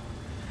bag.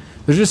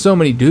 There's just so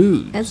many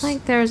dudes. It's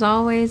like there's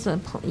always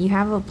you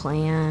have a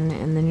plan,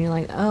 and then you're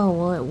like, oh,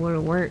 well, it would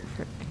have worked,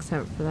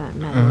 except for that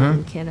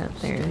meddling kid up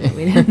there that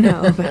we didn't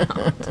know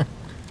about.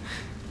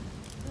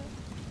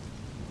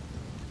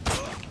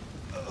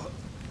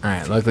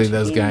 Alright, luckily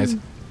those guys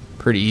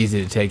pretty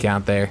easy to take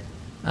out there.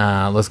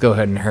 Let's go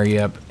ahead and hurry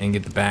up and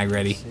get the bag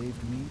ready.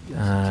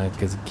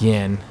 Because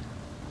again,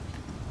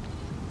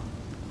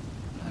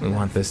 we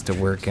want this to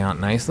work out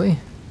nicely.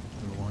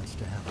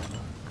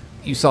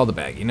 You saw the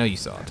bag, you know you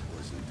saw it.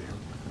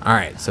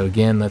 Alright, so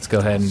again, let's go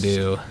ahead and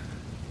do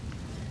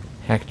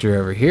Hector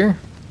over here.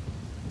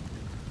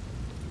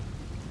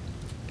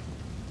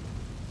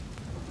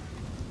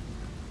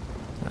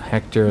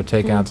 Hector will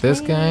take out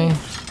this guy.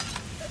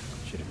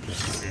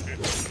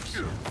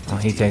 Well,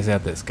 he takes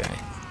out this guy.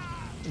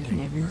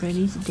 And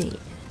everybody's dead.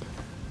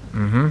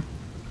 Mm-hmm.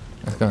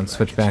 Let's go and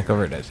switch back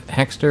over to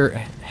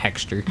Hector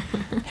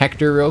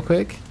real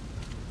quick.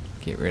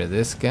 Get rid of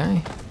this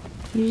guy.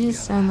 You're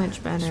just so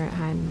much better at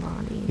hiding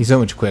bodies. He's so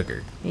much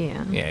quicker.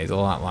 Yeah. Yeah, he's a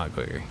lot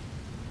quicker.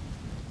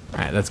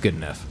 Alright, that's good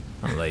enough.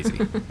 I'm lazy.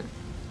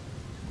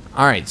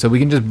 Alright, so we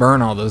can just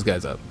burn all those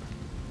guys up.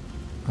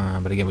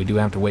 But again, we do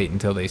have to wait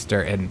until they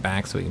start heading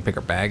back so we can pick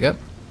our bag up.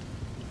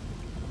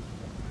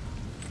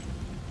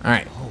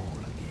 Alright.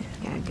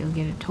 Gotta go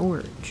get a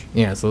torch.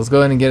 Yeah, so let's go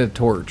ahead and get a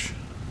torch.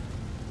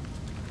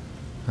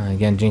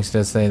 Again, Jinx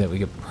does say that we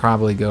could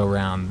probably go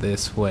around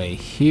this way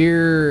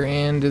here,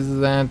 and is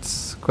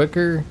that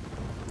quicker?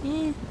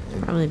 Yeah,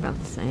 probably about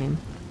the same.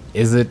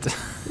 Is it?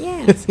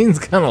 Yeah. It seems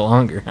kind of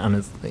longer,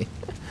 honestly.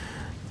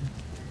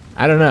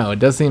 I don't know. It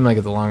does seem like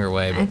it's a longer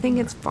way. I But... think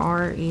it's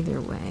far either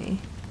way.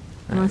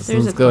 Unless so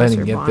there's let's a go ahead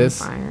closer and get this.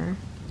 bonfire.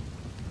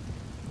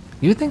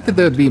 You'd think that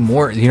there would be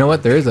more. You know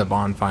what? There is a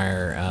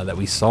bonfire that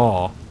we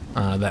saw.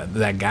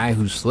 That guy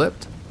who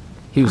slipped,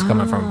 he was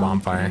coming from a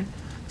bonfire. Okay.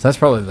 So that's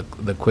probably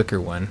the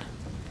quicker one.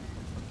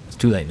 It's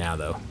too late now,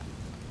 though.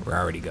 We're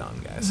already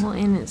gone, guys. Well,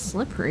 and it's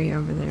slippery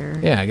over there.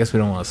 Yeah, I guess we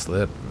don't want to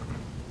slip.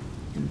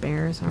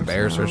 Embarrass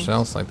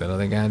Ourselves like that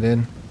other guy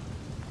did.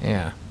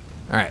 Yeah.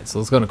 Alright, so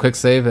let's go on a quick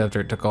save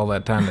after it took all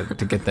that time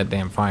to get that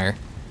damn fire.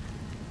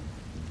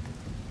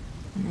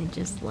 And they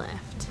just left.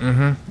 It's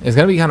going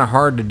to be kind of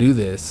hard to do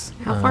this.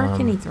 How far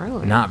can he throw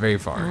it? Not very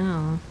far.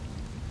 Oh.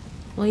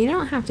 Well, you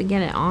don't have to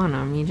get it on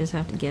him. You just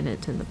have to get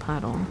it to the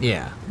puddle.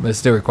 Yeah, but it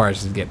still requires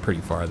us to get pretty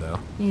far, though.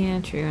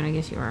 Yeah, true. And I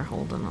guess you are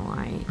holding a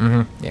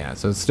light. Yeah,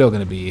 so it's still going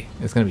to be,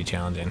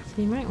 challenging.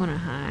 So you might want to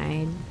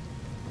hide.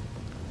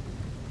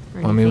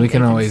 Or Well, I do you mean, think we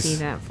can they always- see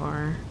that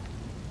far.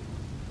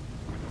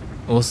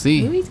 We'll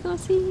see. Ooh, he's gonna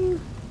see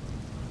you.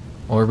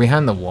 Or we're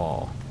behind the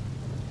wall.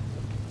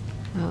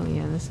 Oh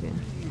yeah, that's good.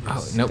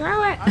 Oh, nope.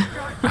 Throw it.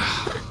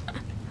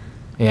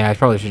 Yeah, I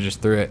probably should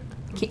just threw it.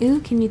 Ooh,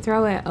 can you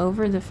throw it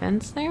over the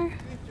fence there?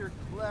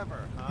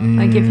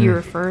 Like if you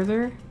were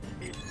further?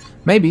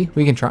 Maybe.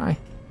 We can try.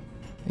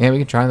 Yeah, we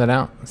can try that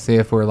out. See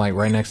if we're like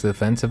right next to the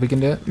fence, if we can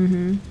do it.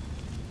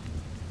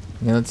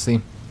 Yeah, let's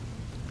see.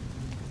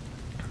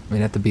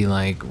 We'd have to be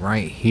like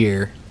right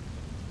here.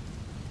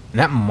 And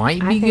that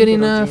might be good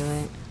enough.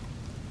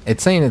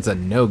 It's saying it's a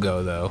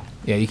no-go, though.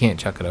 Yeah, you can't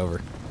chuck it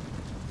over.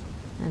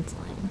 That's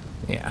lame.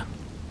 Yeah.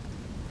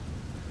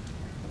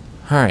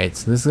 Alright,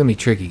 so this is going to be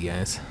tricky,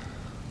 guys.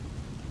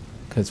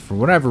 Because for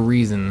whatever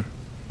reason,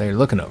 they're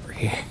looking over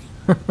here.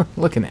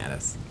 Looking at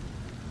us.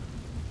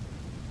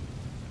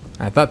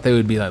 I thought they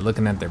would be like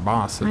looking at their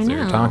boss as they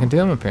were talking to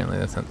him. Apparently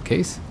that's not the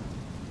case.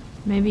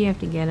 Maybe you have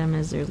to get them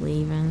as they're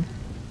leaving.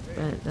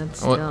 But that's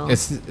still... Well, it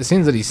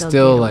seems that he's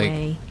still like...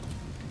 away.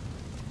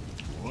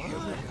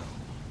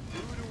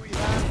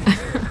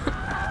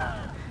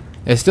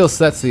 It still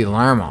sets the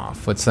alarm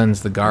off, which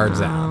sends the guards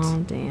Oh,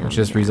 out. damn, Which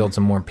just yeah. results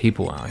in more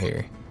people out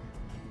here.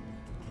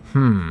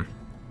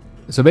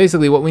 So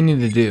basically what we need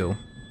to do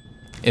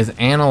is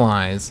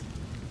analyze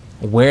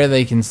where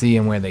they can see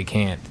and where they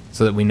can't,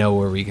 so that we know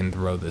where we can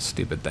throw this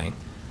stupid thing.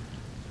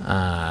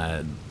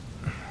 Yeah,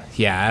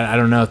 I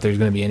don't know if there's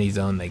going to be any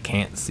zone they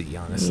can't see,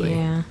 honestly.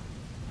 Yeah.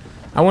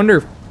 I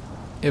wonder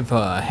if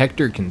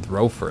Hector can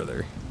throw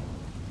further.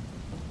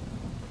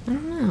 I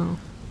don't know.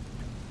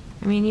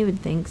 I mean, you would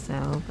think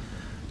so.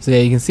 So yeah,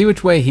 you can see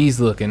which way he's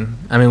looking.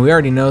 I mean, we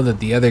already know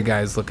that the other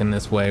guy's looking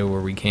this way where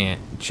we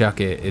can't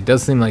chuck it. It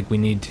does seem like we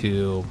need to,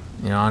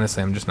 you know,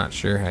 honestly, I'm just not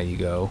sure how you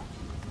go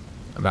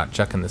about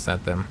chucking this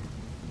at them.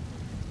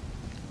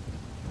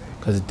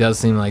 Because it does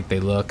seem like they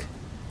look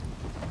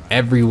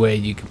every way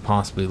you could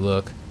possibly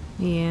look.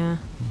 Yeah.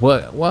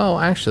 What? Well,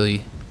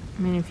 actually,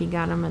 I mean, if you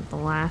got them at the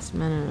last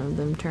minute of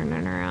them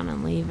turning around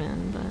and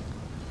leaving, but...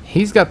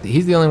 he's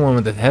the only one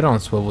with the head on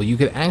swivel. You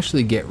could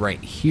actually get right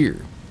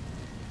here.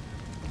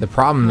 The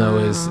problem, though,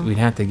 is we'd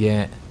have to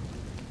get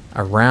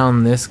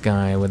around this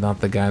guy without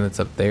the guy that's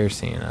up there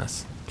seeing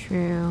us.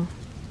 True.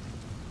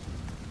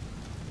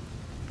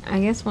 I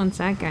guess once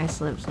that guy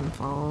slips and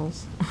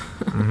falls.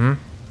 I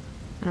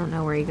don't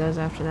know where he goes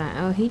after that.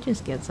 Oh, he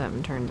just gets up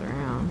and turns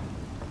around.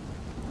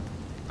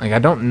 Like, I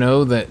don't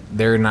know that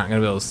they're not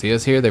going to be able to see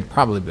us here. They'd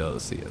probably be able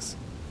to see us,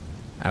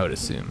 I would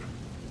assume.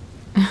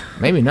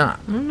 Maybe not.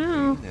 I don't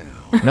know.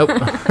 Nope.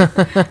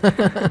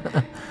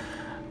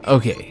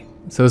 Okay.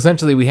 So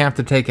essentially we have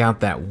to take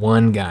out that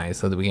one guy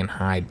so that we can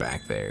hide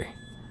back there.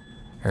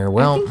 Or,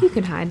 well... I think you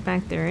could hide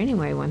back there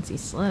anyway once he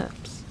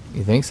slips.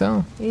 You think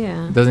so?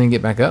 Yeah. Doesn't he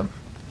get back up?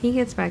 He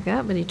gets back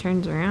up, but he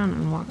turns around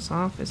and walks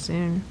off as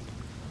soon.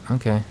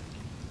 Okay.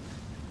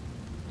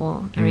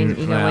 Well, I mean,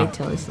 you gotta wait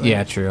till he slips.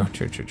 Yeah, true.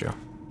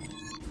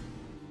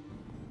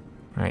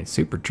 Alright,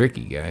 super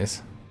tricky,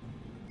 guys.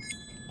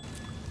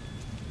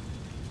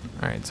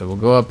 Alright, so we'll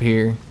go up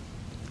here.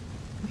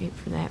 Wait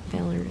for that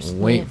feller to slip.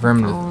 Wait for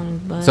him and fall on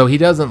his to... butt. So he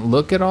doesn't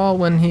look at all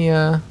when he,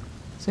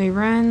 So he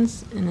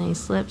runs, and then he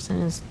slips,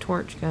 and his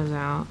torch goes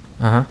out.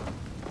 Uh-huh.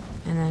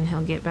 And then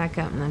he'll get back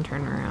up and then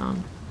turn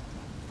around.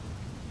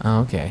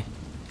 Oh, okay.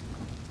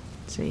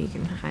 So you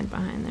can hide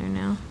behind there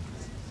now.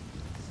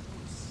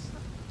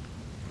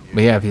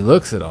 But yeah, if he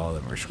looks at all,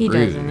 then we're He screwed.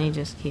 doesn't. He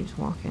just keeps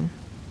walking.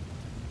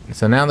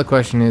 So now the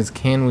question is,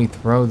 can we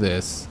throw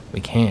this?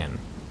 We can.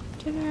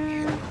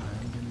 Ta-da.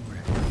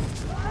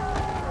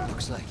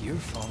 Looks like you're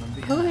falling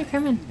behind. Oh, they're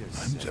coming.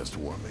 I'm just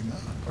warming up.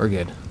 We're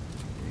good.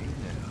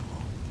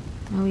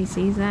 Oh, he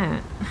sees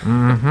that.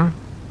 Mm-hmm.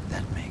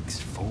 That makes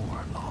 4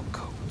 long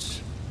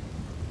coats.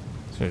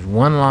 So there's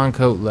one long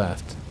coat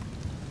left.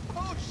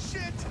 Oh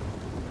shit!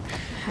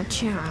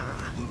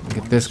 Hacha.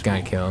 Get this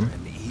guy killed.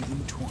 An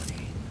even 20.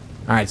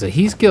 Alright, so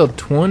he's killed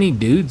 20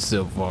 dudes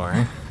so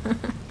far.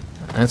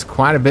 That's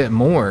quite a bit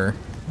more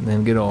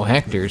than good old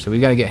Hector, so we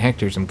gotta get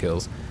Hector some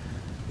kills.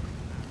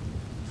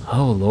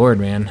 Oh lord,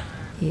 man.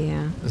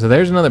 Yeah. So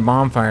there's another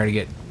bonfire to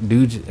get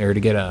dudes, or to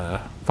get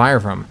a fire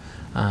from.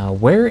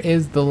 Where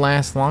is the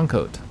last long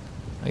coat?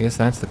 I guess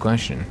that's the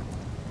question.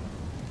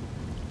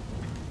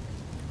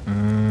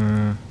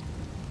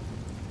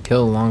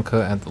 Kill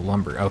Lanka at the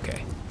lumber.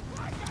 Okay.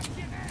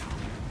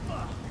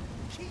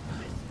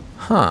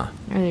 Huh.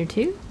 Are there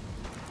two?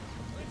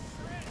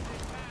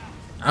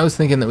 I was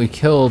thinking that we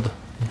killed...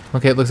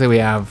 Okay, it looks like we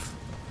have...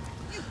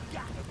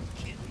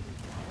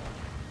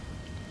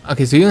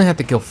 Okay, so you only have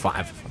to kill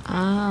 5 of them.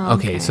 Oh,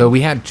 Okay, so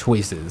we had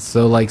choices.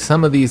 So, like,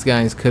 some of these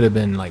guys could have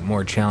been, like,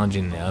 more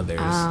challenging than others.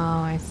 Oh,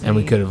 I see. And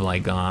we could have,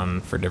 like,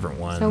 gone for different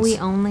ones. So we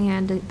only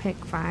had to pick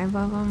 5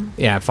 of them?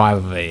 Yeah,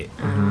 5 of 8.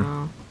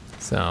 Oh.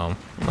 So,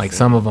 like,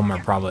 some of them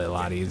are probably a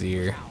lot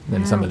easier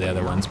than some of the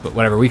other ones. But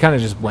whatever, we kind of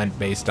just went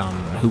based on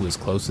who was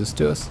closest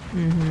to us.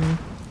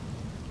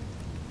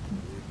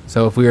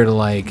 So if we were to,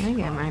 like... I think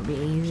that might be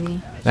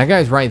easy. That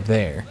guy's right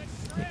there.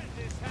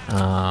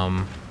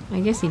 I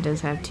guess he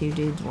does have 2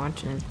 dudes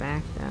watching his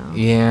back, though.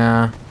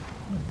 Yeah.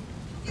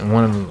 And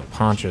one of them's a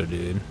poncho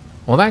dude.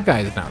 Well, that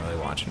guy's not really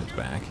watching his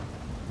back.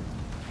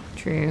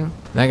 True.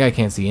 That guy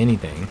can't see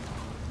anything.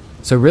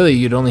 So really,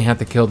 you'd only have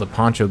to kill the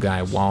poncho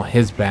guy while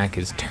his back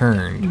is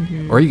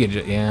turned. Or you could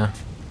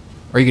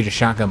or you could just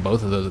shotgun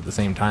both of those at the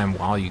same time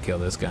while you kill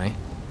this guy.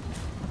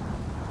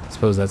 I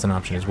suppose that's an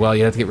option as well.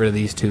 You'd have to get rid of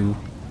these 2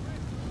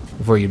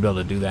 before you'd be able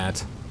to do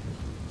that.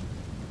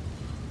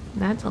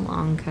 That's a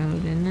long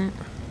code, isn't it?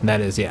 That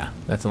is, yeah.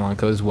 That's a long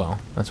code as well.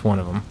 That's one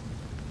of them.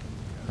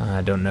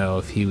 I don't know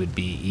if he would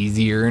be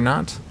easier or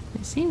not.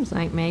 It seems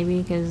like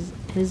maybe because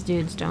his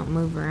dudes don't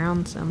move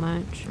around so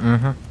much.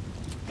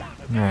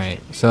 Alright,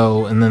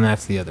 so, and then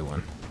that's the other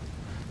one.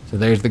 So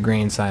there's the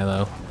grain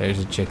silo, there's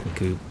the chicken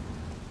coop,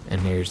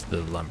 and here's the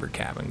lumber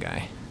cabin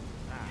guy.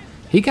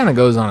 He kind of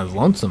goes on his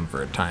lonesome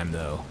for a time,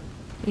 though.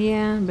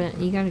 Yeah, but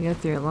you gotta go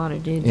through a lot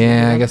of dudes.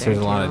 Yeah, I guess there's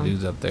a lot of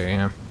dudes up there,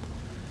 yeah.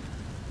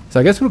 So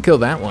I guess we'll kill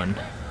that one.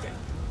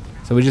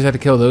 So we just have to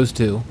kill those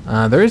 2.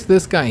 There is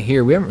this guy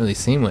here. We haven't really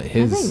seen what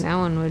his... I think that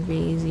one would be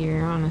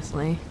easier,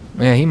 honestly.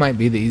 Yeah, he might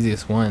be the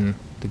easiest one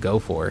to go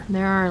for.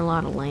 There are a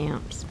lot of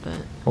lamps,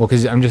 but... Well,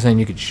 because I'm just saying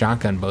you could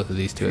shotgun both of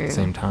these 2 at the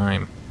same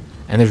time.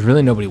 And there's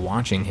really nobody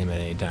watching him at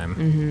any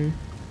time.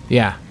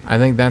 Yeah, I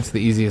think that's the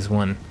easiest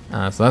one.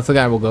 So that's the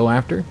guy we'll go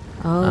after.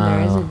 Oh,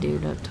 there is a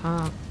dude up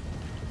top.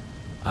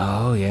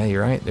 Oh, yeah,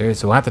 you're right. There is.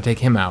 So we'll have to take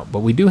him out. But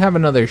we do have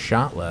another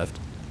shot left.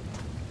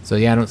 So,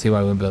 yeah, I don't see why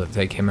we wouldn't be able to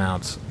take him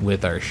out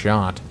with our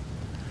shot.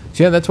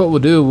 So, yeah, that's what we'll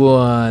do.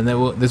 And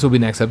then this will be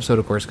next episode,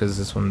 of course, because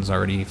this one's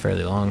already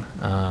fairly long.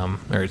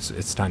 Or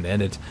it's time to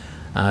end it.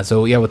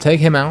 So, yeah, we'll take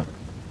him out.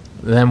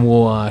 Then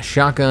we'll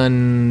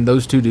shotgun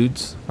those 2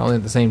 dudes, probably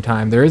at the same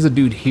time. There is a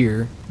dude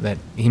here that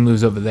he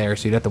moves over there,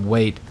 so you'd have to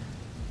wait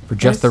for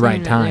just the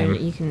right time.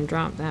 You can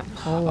drop that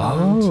pole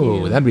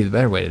Oh, that'd be the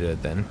better way to do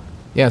it then.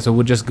 Yeah, so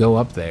we'll just go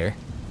up there.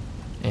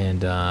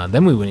 And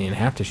then we wouldn't even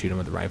have to shoot him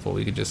with the rifle.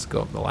 We could just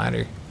go up the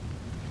ladder.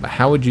 But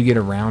how would you get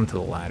around to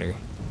the ladder?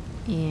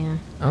 Yeah.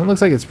 Oh, it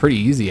looks like it's pretty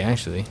easy,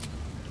 actually.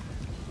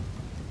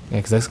 Yeah,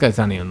 because this guy's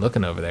not even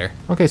looking over there.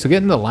 Okay, so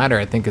getting the ladder,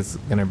 I think, is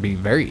going to be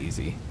very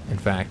easy, in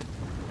fact.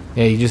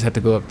 Yeah, you just have to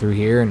go up through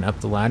here and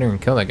up the ladder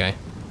and kill that guy.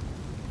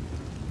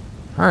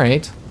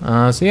 Alright,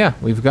 so yeah,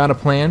 we've got a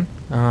plan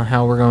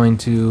how we're going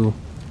to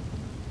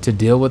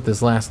deal with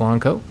this last long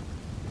coat.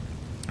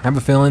 I have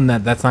a feeling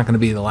that that's not going to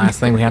be the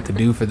last thing we have to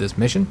do for this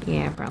mission.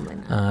 Yeah, probably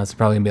not. It's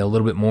probably going to be a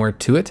little bit more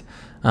to it.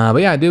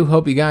 But yeah, I do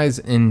hope you guys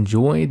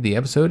enjoyed the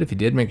episode. If you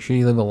did, make sure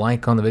you leave a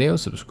like on the video,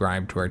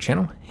 subscribe to our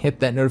channel, hit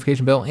that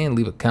notification bell, and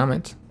leave a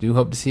comment. Do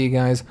hope to see you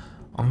guys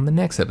on the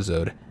next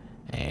episode.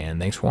 And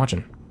thanks for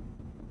watching.